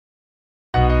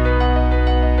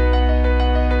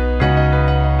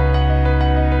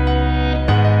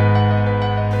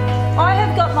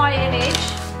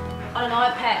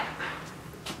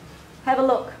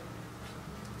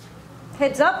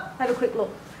heads up, have a quick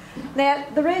look. Now,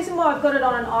 the reason why I've got it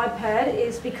on an iPad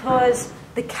is because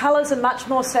the colours are much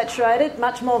more saturated,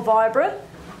 much more vibrant,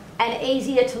 and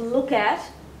easier to look at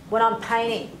when I'm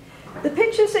painting. The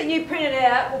pictures that you printed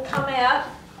out will come out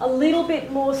a little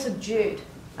bit more subdued,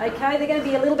 okay? They're going to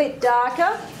be a little bit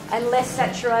darker and less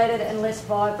saturated and less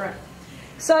vibrant.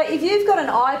 So if you've got an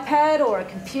iPad or a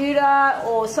computer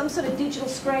or some sort of digital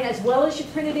screen as well as your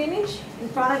printed image in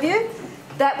front of you,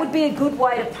 that would be a good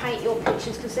way to paint your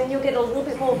pictures, because then you'll get a little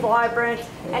bit more vibrant,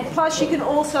 and plus you can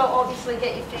also obviously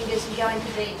get your fingers and go into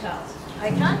details,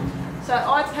 okay? So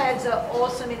iPads are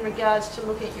awesome in regards to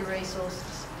look at your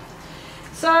resources.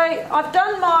 So I've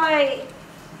done my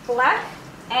black,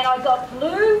 and I got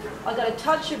blue, I got a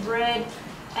touch of red,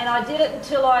 and I did it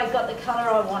until I got the colour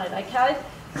I wanted, okay?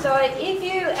 So if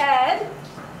you add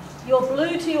your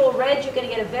blue to your red, you're going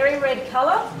to get a very red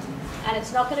colour, and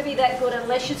it's not going to be that good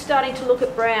unless you're starting to look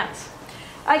at browns.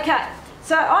 Okay,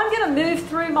 so I'm going to move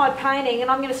through my painting,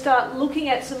 and I'm going to start looking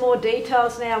at some more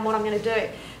details now on what I'm going to do.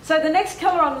 So the next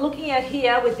colour I'm looking at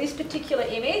here with this particular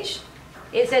image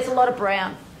is there's a lot of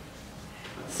brown.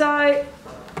 So I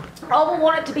will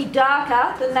want it to be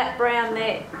darker than that brown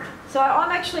there. So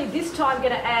I'm actually this time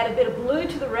going to add a bit of blue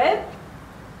to the red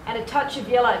and a touch of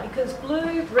yellow, because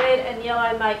blue, red and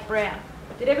yellow make brown.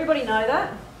 Did everybody know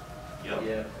that?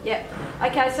 Yep. Yeah.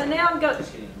 Okay, so now I'm going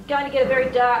to get a very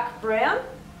dark brown.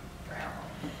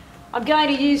 I'm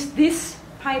going to use this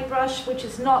paintbrush, which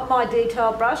is not my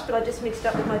detail brush, but I just mixed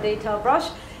up with my detail brush.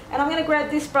 And I'm going to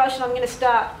grab this brush and I'm going to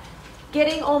start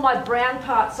getting all my brown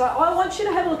parts. So I want you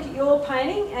to have a look at your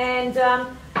painting, and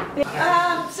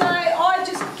so I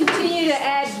just continue to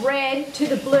add red to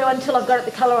the blue until I've got it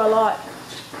the colour I like.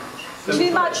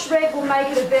 Too much red will make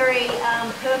it a very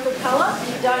purple colour,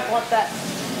 and you don't want that.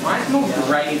 Mine's more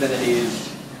grey than it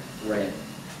is red.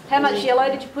 How much yellow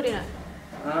did you put in it?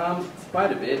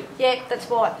 Quite a bit. Yeah, that's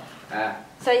why.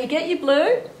 So you get your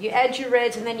blue, you add your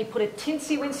reds, and then you put a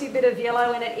tinsy-wincy bit of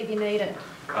yellow in it if you need it.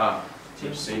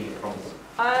 Tinsy problems.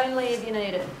 Only if you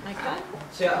need it, okay?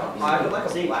 See, I would like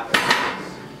a black.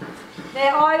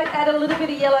 Now I add a little bit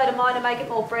of yellow to mine to make it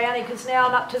more browny, because now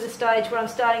I'm up to the stage where I'm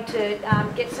starting to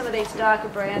get some of these darker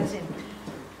browns in.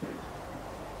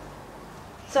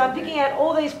 So I'm picking out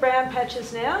all these brown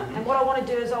patches now, and what I want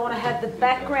to do is I want to have the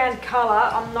background colour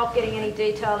I'm not getting any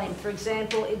detail in. For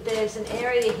example, if there's an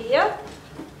area here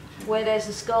where there's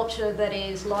a sculpture that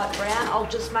is light brown, I'll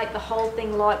just make the whole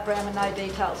thing light brown with no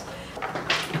details.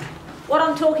 What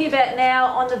I'm talking about now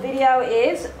on the video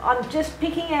is I'm just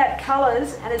picking out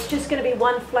colours, and it's just going to be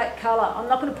one flat colour. I'm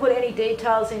not going to put any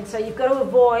details in, so you've got to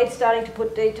avoid starting to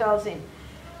put details in.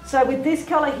 So with this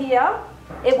colour here,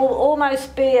 it will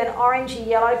almost be an orangey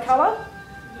yellow colour,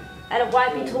 and it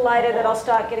won't be till later that I'll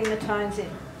start getting the tones in.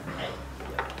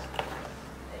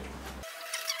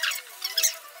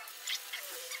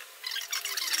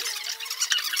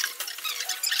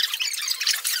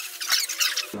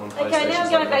 Okay, now I'm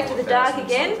going back to the dark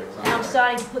again, and I'm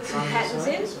starting to put some patterns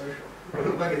in.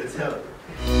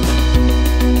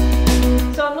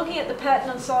 So I'm looking at the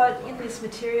pattern inside in this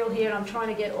material here, and I'm trying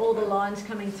to get all the lines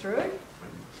coming through,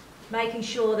 making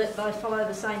sure that I follow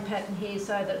the same pattern here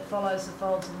so that it follows the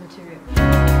folds of the material.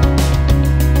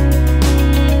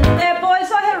 Now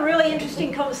boys, I had a really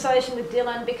interesting conversation with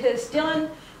Dylan, because Dylan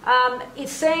is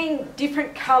seeing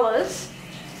different colours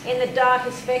in the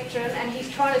darker spectrum, and he's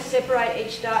trying to separate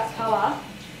each dark colour.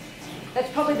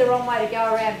 That's probably the wrong way to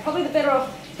go around. Probably the better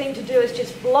off thing to do is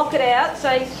just block it out.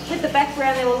 So with the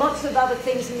background there were lots of other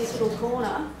things in this little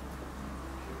corner,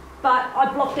 but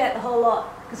I blocked out the whole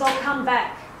lot, because I'll come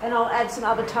back and I'll add some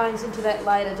other tones into that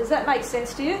later. Does that make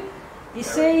sense to you? You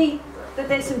see that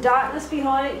there's some darkness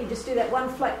behind it, you just do that one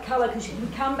flat colour, because you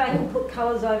can come back and put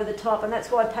colours over the top, and that's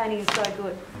why painting is so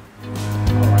good.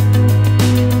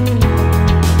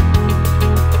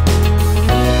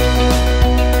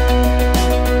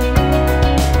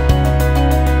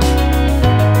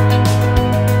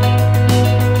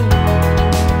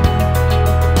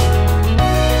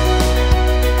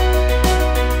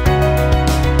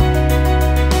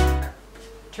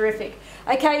 Terrific.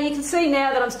 Okay, you can see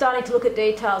now that I'm starting to look at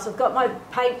details. I've got my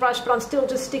paintbrush, but I'm still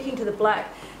just sticking to the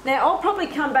black. Now I'll probably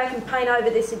come back and paint over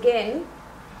this again,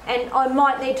 and I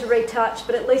might need to retouch,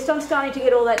 but at least I'm starting to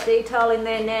get all that detail in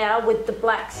there now with the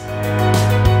blacks.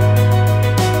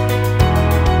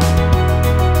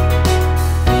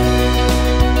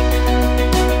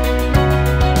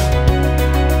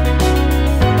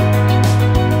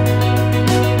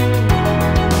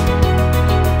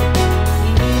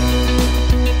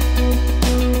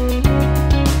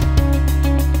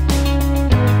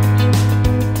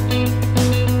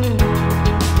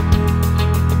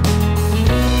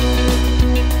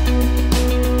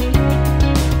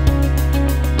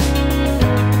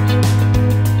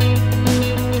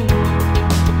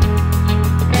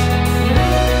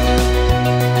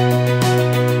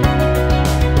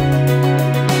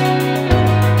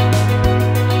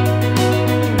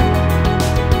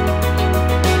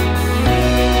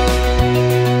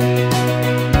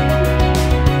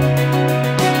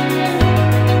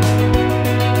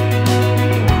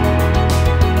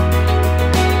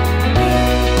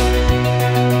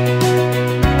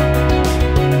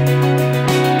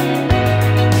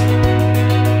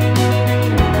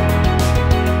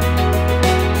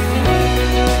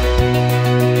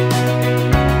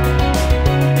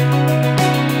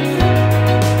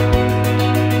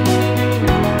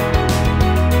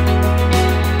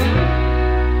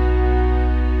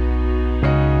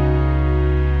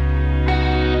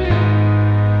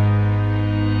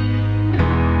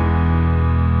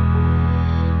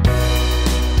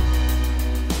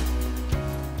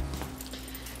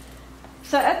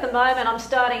 So at the moment I'm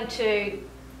starting to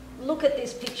look at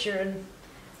this picture and,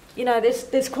 you know,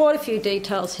 there's quite a few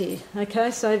details here,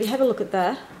 okay? So if you have a look at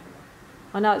that,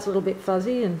 I know it's a little bit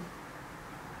fuzzy and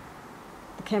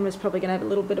the camera's probably going to have a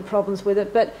little bit of problems with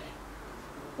it, but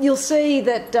you'll see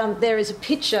that there is a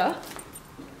picture,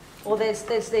 or there's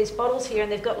these bottles here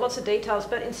and they've got lots of details,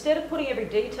 but instead of putting every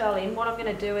detail in, what I'm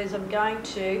going to do is I'm going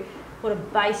to put a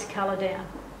base colour down.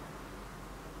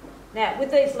 Now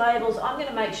with these labels I'm going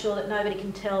to make sure that nobody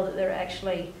can tell that they're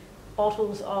actually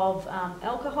bottles of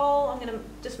alcohol. I'm going to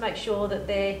just make sure that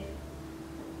they're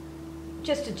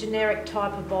just a generic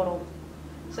type of bottle.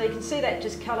 So you can see that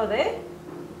just colour there.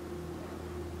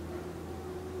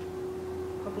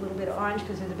 Pop a little bit of orange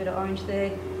because there's a bit of orange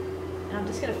there. And I'm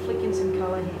just going to flick in some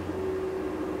colour here.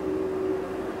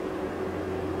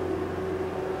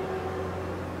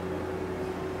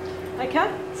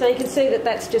 Okay, so you can see that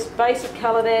that's just basic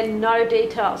colour there, no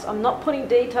details. I'm not putting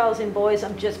details in, boys,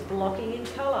 I'm just blocking in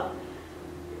colour.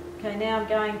 Okay, now I'm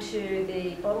going to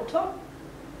the bottle top.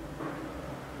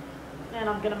 And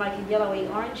I'm going to make a yellowy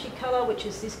orangey colour, which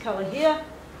is this colour here.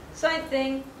 Same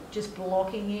thing, just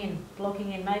blocking in,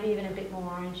 maybe even a bit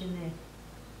more orange in there.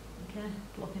 Okay,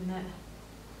 blocking that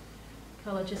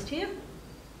colour just here.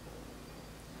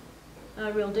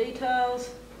 No real details,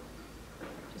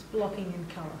 just blocking in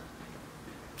colour.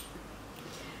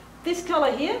 This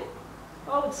colour here,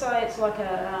 I would say it's like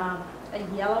a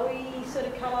yellowy sort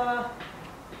of colour,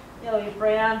 yellowy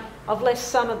brown. I've left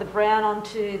some of the brown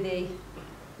onto the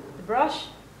brush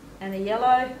and the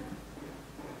yellow.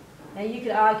 Now you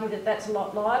could argue that that's a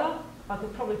lot lighter. I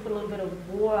could probably put a little bit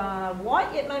of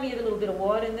white, yet maybe a little bit of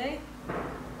white in there.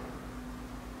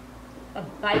 A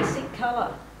basic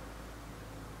colour.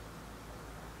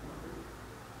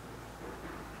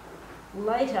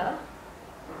 Later,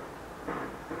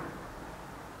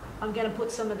 I'm going to put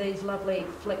some of these lovely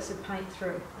flecks of paint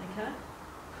through, okay?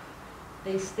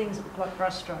 These things look like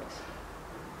brush strokes.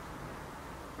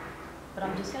 But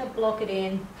I'm just going to block it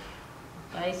in,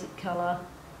 basic colour.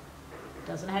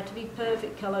 Doesn't have to be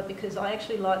perfect colour because I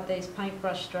actually like these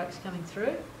paintbrush strokes coming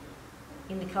through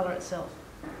in the colour itself.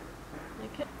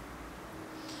 Okay.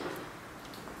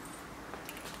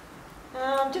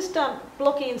 I'm just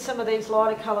blocking in some of these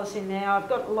lighter colours in now. I've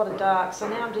got a lot of dark, so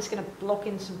now I'm just going to block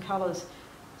in some colours.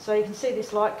 So you can see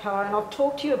this light colour, and I've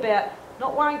talked to you about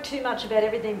not worrying too much about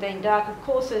everything being dark. Of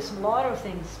course there's some lighter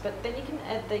things, but then you can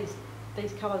add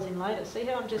these colours in later. See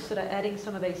how I'm just sort of adding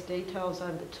some of these details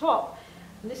over the top?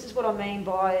 And this is what I mean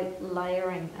by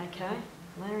layering, okay?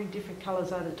 Layering different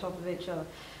colours over the top of each other.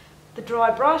 The dry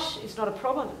brush is not a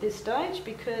problem at this stage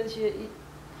because you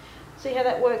see how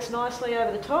that works nicely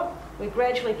over the top? We're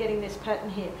gradually getting this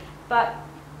pattern here. But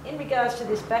in regards to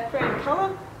this background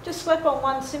colour, just slap on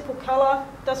one simple colour.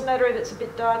 Doesn't matter if it's a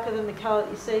bit darker than the colour that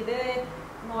you see there.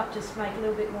 Might just make a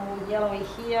little bit more yellowy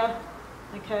here,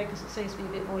 okay, because it seems to be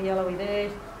a bit more yellowy there.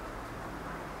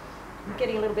 I'm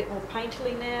getting a little bit more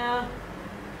painterly now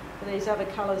for these other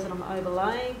colours that I'm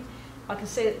overlaying. I can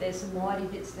see that there's some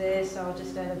whitey bits there, so I'll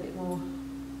just add a bit more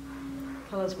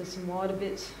colours with some whiter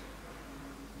bits.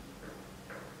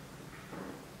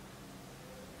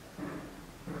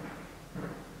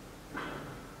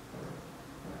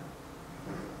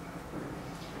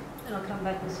 And I'll come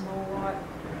back with some more white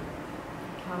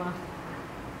colour.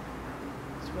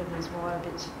 Spread these whiter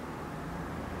bits.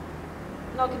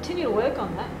 And I'll continue to work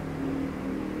on that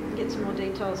and get some more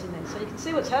details in there. So you can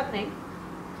see what's happening.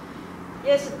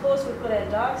 Yes, of course we've got our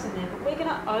darks in there, but we're going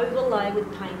to overlay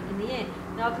with paint in the end.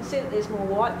 Now I can see that there's more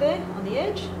white there on the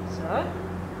edge, so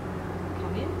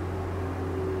come in.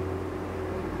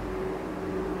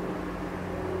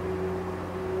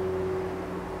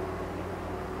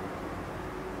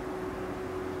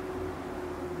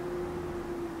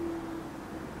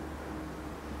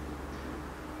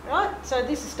 Right, so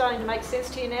this is starting to make sense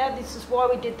to you now. This is why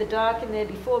we did the dark in there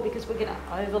before, because we're going to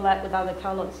overlap with other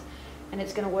colours and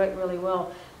it's going to work really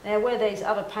well. Now where these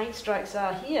other paint strokes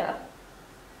are here,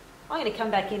 I'm going to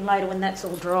come back in later when that's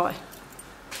all dry.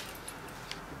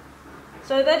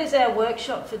 So that is our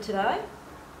workshop for today.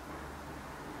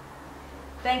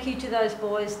 Thank you to those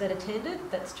boys that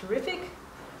attended, that's terrific.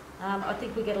 I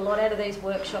think we get a lot out of these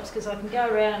workshops because I can go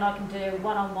around and I can do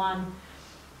one-on-one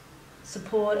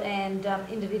support and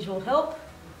individual help.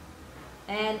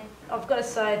 And I've got to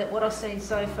say that what I've seen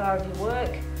so far of your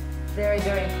work, very,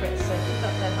 very impressed. So keep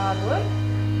up that hard work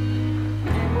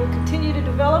and we'll continue to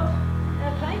develop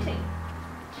our painting.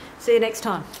 See you next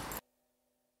time.